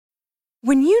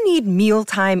When you need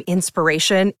mealtime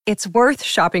inspiration, it's worth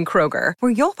shopping Kroger,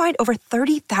 where you'll find over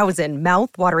 30,000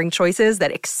 mouth-watering choices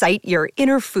that excite your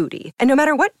inner foodie. And no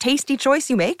matter what tasty choice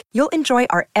you make, you'll enjoy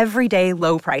our everyday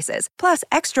low prices, plus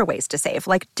extra ways to save,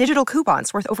 like digital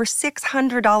coupons worth over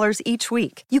 $600 each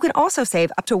week. You can also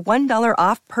save up to $1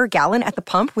 off per gallon at the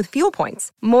pump with fuel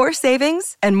points. More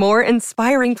savings and more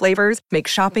inspiring flavors make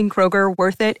shopping Kroger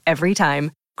worth it every time.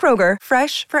 Kroger,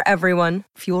 fresh for everyone.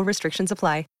 Fuel restrictions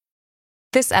apply.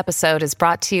 This episode is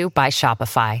brought to you by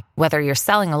Shopify. Whether you're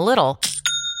selling a little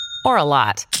or a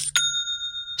lot,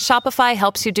 Shopify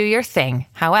helps you do your thing,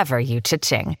 however you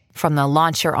cha-ching. From the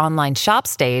launch your online shop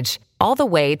stage, all the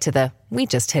way to the we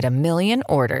just hit 1 million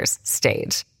orders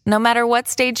stage. No matter what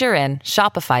stage you're in,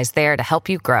 Shopify's there to help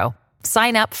you grow.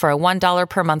 Sign up for a $1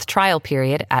 per month trial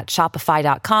period at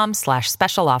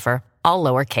shopify.com/special offer, all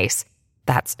lowercase.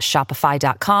 That's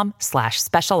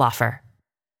shopify.com/special offer.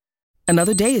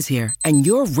 Another day is here, and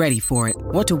you're ready for it.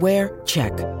 What to wear?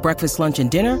 Check. Breakfast, lunch, and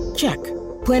dinner? Check.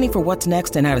 Planning for what's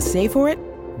next and how to save for it?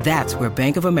 That's where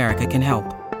Bank of America can help.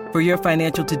 For your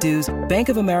financial to-dos, Bank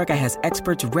of America has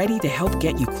experts ready to help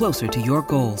get you closer to your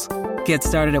goals. Get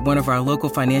started at one of our local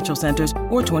financial centers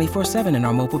or 24/7 in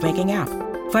our mobile banking app.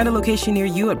 Find a location near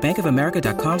you at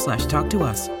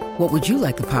bankofamerica.com/talktous. What would you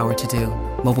like the power to do?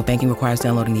 Mobile banking requires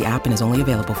downloading the app and is only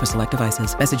available for select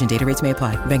devices. Message and data rates may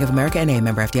apply. Bank of America N.A.,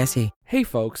 member FDIC. Hey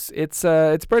folks, it's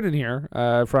Brendan here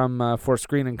from For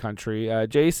Screen and Country.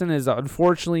 Jason is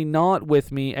unfortunately not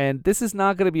with me, and this is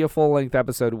not going to be a full-length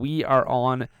episode. We are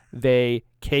on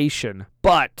vacation,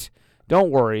 but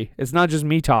don't worry, it's not just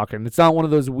me talking. It's not one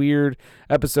of those weird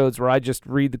episodes where I just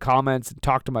read the comments and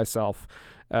talk to myself.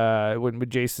 When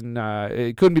Jason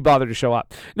it couldn't be bothered to show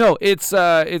up. No, it's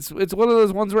one of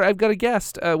those ones where I've got a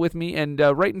guest with me, and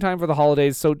right in time for the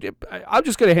holidays. So I'm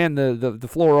just gonna hand the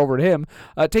floor over to him.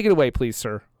 Take it away, please,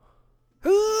 sir.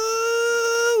 Ho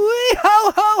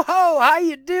ho ho! How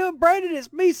you doing, Brandon?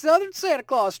 It's me, Southern Santa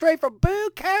Claus, straight from Boone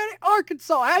County,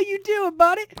 Arkansas. How you doing,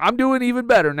 buddy? I'm doing even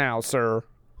better now, sir.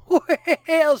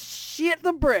 Well, shit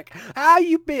the brick. How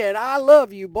you been? I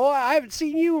love you, boy. I haven't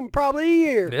seen you in probably a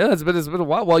year. Yeah, it's been a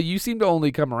while. Well, you seem to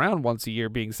only come around once a year,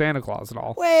 being Santa Claus and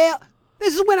all. Well,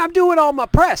 this is when I'm doing all my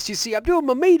press, you see. I'm doing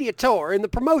my media tour and the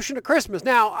promotion of Christmas.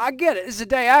 Now, I get it. It's the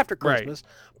day after Christmas.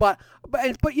 Right.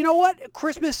 But you know what?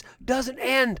 Christmas doesn't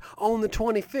end on the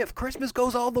 25th. Christmas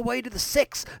goes all the way to the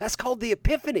 6th. That's called the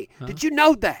Epiphany. Huh? Did you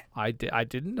know that? I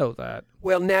didn't know that.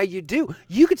 Well, now you do.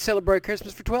 You could celebrate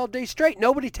Christmas for 12 days straight.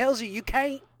 Nobody tells you you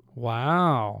can't.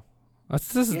 Wow.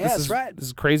 That's right. This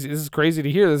is crazy. This is crazy to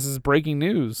hear. This is breaking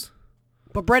news.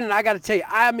 But, Brendan, I got to tell you,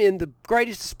 I'm in the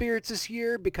greatest of spirits this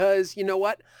year because, you know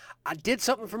what? I did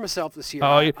something for myself this year.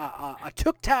 Oh, I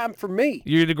took time for me.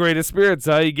 You're the greatest spirits,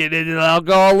 huh? You getting into the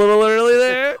alcohol a little early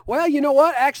there? Well, you know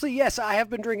what? Actually, yes, I have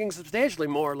been drinking substantially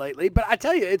more lately. But I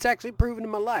tell you, it's actually proven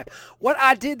in my life. What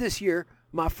I did this year,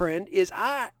 my friend, is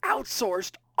I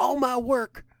outsourced all my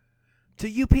work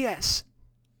to UPS.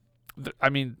 I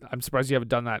mean, I'm surprised you haven't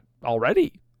done that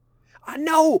already. I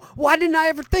know. Why didn't I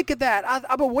ever think of that?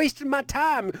 I've been wasting my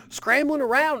time scrambling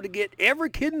around to get every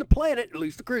kid in the planet, at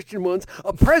least the Christian ones,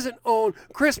 a present on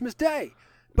Christmas Day.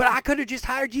 But I could have just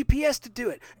hired UPS to do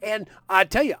it. And I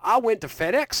tell you, I went to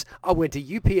FedEx, I went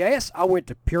to UPS, I went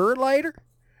to Purolator,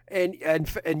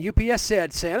 and UPS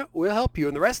said, Santa, we'll help you.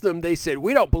 And the rest of them, they said,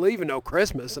 we don't believe in no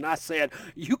Christmas. And I said,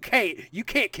 you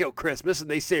can't kill Christmas. And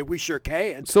they said, we sure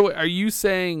can. So are you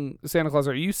saying, Santa Claus,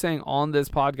 are you saying on this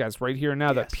podcast right here and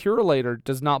now that Purolator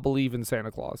does not believe in Santa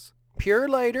Claus?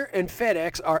 Purolator and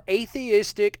FedEx are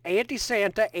atheistic,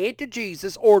 anti-Santa,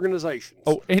 anti-Jesus organizations.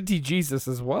 Oh, anti-Jesus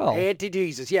as well.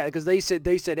 Anti-Jesus, yeah, because they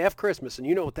said F Christmas, and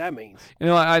you know what that means. You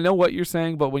know, I know what you're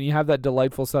saying, but when you have that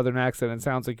delightful Southern accent, it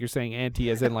sounds like you're saying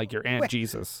anti as in like your Aunt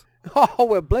Jesus. Oh,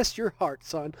 well, bless your heart,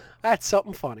 son. That's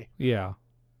something funny. Yeah.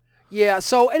 Yeah,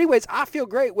 so anyways, I feel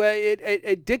great. Well,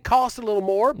 it did cost a little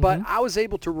more, but I was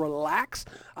able to relax.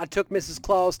 I took Mrs.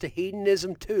 Claus to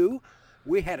Hedonism 2.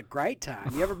 We had a great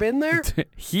time. You ever been there?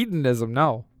 Hedonism,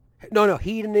 no. No,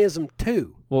 Hedonism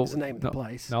 2 is the name of the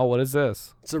place. No, what is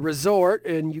this? It's a resort,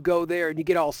 and you go there, and you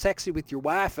get all sexy with your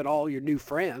wife and all your new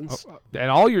friends. And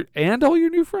all your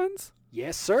new friends?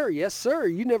 Yes, sir. Yes, sir.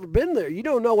 You never been there. You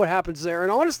don't know what happens there.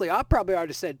 And honestly, I probably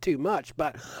already said too much,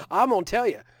 but I'm going to tell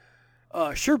you,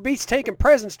 sure beats taking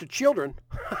presents to children.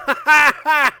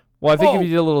 Well, I think if you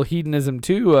did a little hedonism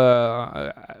too,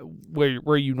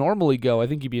 where you normally go, I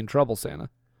think you'd be in trouble, Santa.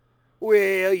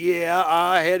 Well, yeah,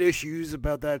 I had issues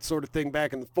about that sort of thing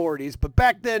back in the 40s, but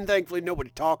back then, thankfully,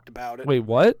 nobody talked about it. Wait,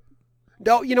 what?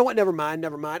 No, you know what? Never mind.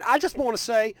 I just want to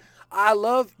say I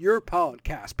love your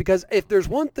podcast because if there's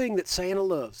one thing that Santa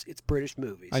loves, it's British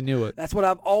movies. I knew it. That's what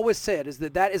I've always said, is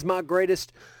that is my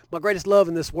greatest love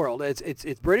in this world.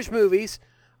 It's British movies,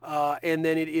 and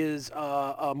then it is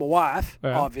my wife,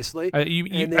 obviously. Do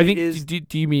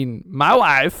you mean my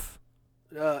wife?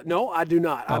 No, I do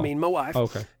not. I mean my wife.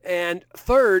 Okay. And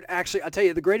third, actually, I tell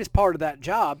you, the greatest part of that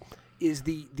job is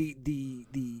the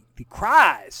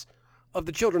cries of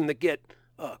the children that get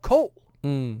coal.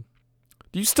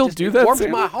 Do you still do that, warms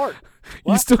Santa? my heart.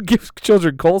 You still give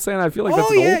children coal, Santa? I feel like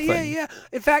that's an old thing. Yeah.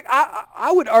 In fact,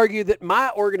 I would argue that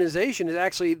my organization is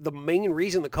actually the main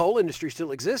reason the coal industry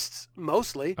still exists,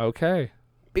 mostly. Okay.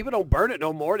 People don't burn it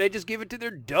no more. They just give it to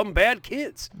their dumb, bad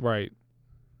kids. Right.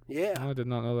 Yeah. I did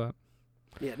not know that.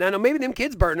 Yeah. Now, maybe them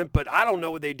kids burn it, but I don't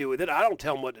know what they do with it. I don't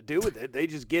tell them what to do with it. They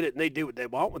just get it and they do what they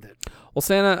want with it. Well,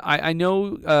 Santa, I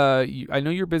know I know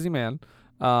you're a busy man.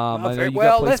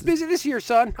 Less busy this year,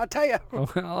 son. I'll tell you.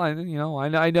 Well, I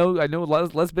know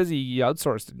less busy. You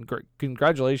outsourced.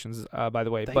 Congratulations, by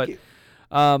the way. Thank you.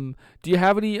 Do you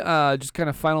have any just kind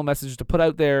of final message to put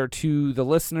out there to the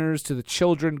listeners, to the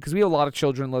children? Because we have a lot of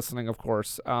children listening, of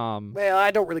course. Well, I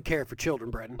don't really care for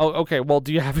children, Brendan. Oh, okay. Well,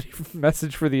 do you have any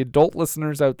message for the adult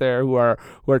listeners out there who are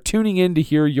tuning in to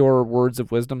hear your words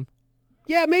of wisdom?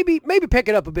 Yeah, maybe pick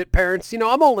it up a bit, parents.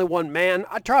 I'm only one man.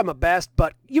 I try my best,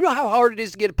 but you know how hard it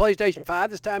is to get a PlayStation 5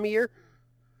 this time of year?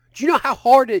 Do you know how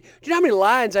do you know how many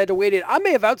lines I had to wait in? I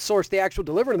may have outsourced the actual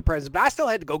delivering of the presents, but I still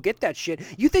had to go get that shit.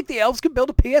 You think the elves could build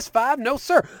a PS5? No,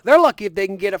 sir. They're lucky if they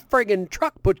can get a friggin'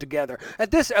 truck put together.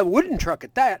 A wooden truck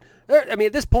at that. At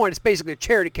this point, it's basically a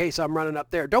charity case I'm running up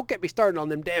there. Don't get me started on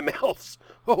them damn elves.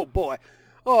 Oh, boy.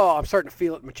 Oh, I'm starting to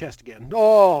feel it in my chest again.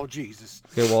 Oh, Jesus.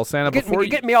 Okay, well, Santa, you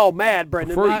get me all mad,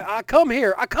 Brendan. I come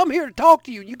here to talk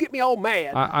to you. You get me all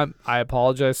mad. I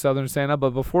apologize, Southern Santa,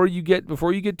 but before you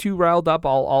get too riled up,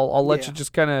 I'll let you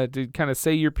just kind of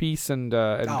say your piece and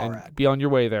be on your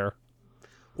way there.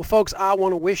 Well, folks, I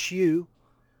want to wish you,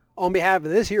 on behalf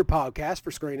of this here podcast for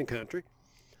Screen and Country,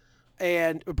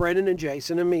 and Brendan and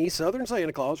Jason and me, Southern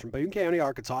Santa Claus from Boone County,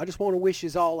 Arkansas, I just want to wish you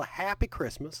all a happy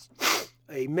Christmas,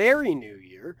 a Merry New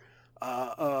Year,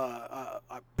 a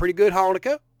pretty good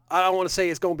Hanukkah. I don't want to say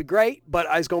it's going to be great, but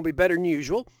it's going to be better than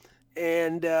usual.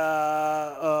 And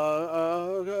have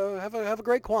a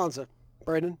great Kwanzaa,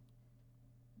 Brendan.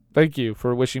 Thank you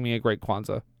for wishing me a great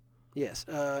Kwanzaa. Yes,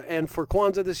 and for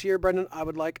Kwanzaa this year, Brendan, I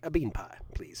would like a bean pie,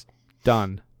 please.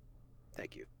 Done.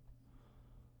 Thank you.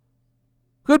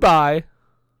 Goodbye.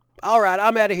 All right,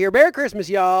 I'm out of here. Merry Christmas,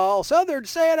 y'all. Southern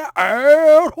Santa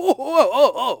out.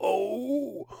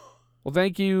 Well,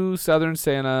 thank you, Southern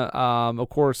Santa. Of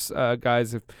course,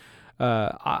 guys, if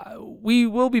we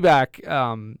will be back.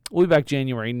 We'll be back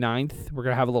January 9th. We're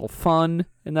gonna have a little fun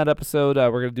in that episode.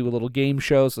 We're gonna do a little game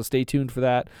show, so stay tuned for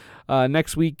that.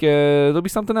 Next week, there'll be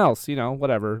something else.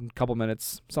 Whatever. A couple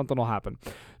minutes, something will happen.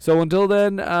 So until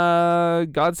then,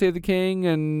 God save the king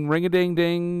and ring a ding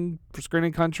ding for Screen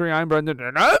and Country. I'm Brendan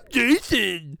and I'm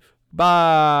Jason.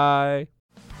 Bye.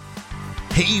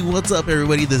 Hey, what's up,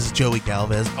 everybody? This is Joey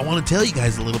Galvez. I want to tell you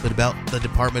guys a little bit about the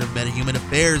Department of Meta-Human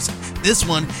Affairs. This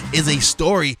one is a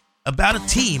story about a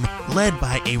team led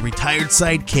by a retired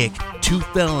sidekick, 2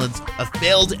 felons, a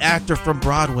failed actor from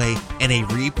Broadway, and a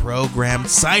reprogrammed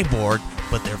cyborg.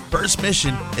 But their first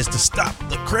mission is to stop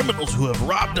the criminals who have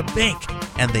robbed a bank,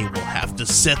 and they will have to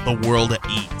set the world at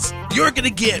ease. You're going to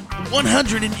get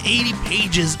 180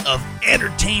 pages of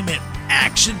entertainment,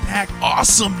 action-packed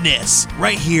awesomeness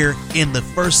right here in the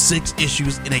first 6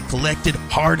 issues in a collected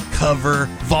hardcover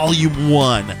volume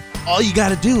 1. All you got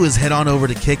to do is head on over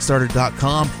to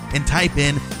Kickstarter.com and type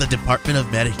in the Department of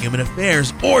Meta-Human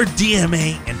Affairs or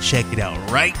DMA and check it out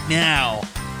right now.